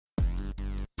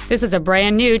This is a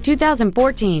brand new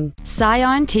 2014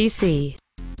 Scion TC.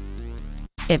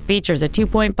 It features a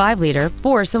 2.5-liter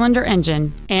four-cylinder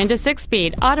engine and a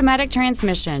 6-speed automatic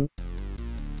transmission.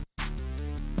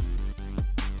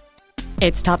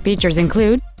 Its top features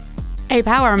include a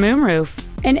power moonroof,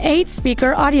 an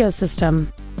 8-speaker audio system,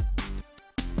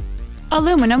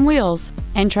 aluminum wheels,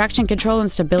 and traction control and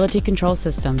stability control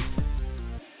systems.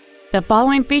 The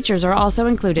following features are also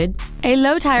included: a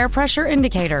low tire pressure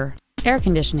indicator, air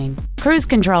conditioning, cruise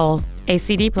control, a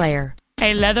CD player,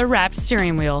 a leather-wrapped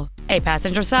steering wheel, a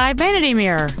passenger side vanity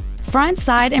mirror, front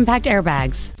side impact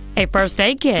airbags, a first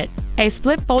aid kit, a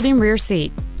split folding rear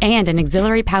seat, and an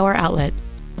auxiliary power outlet.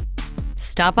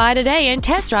 Stop by today and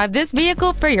test drive this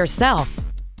vehicle for yourself.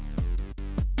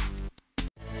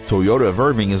 Toyota of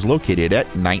Irving is located at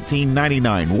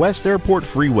 1999 West Airport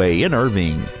Freeway in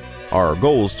Irving. Our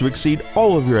goal is to exceed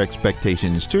all of your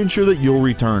expectations to ensure that you'll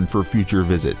return for future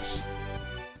visits.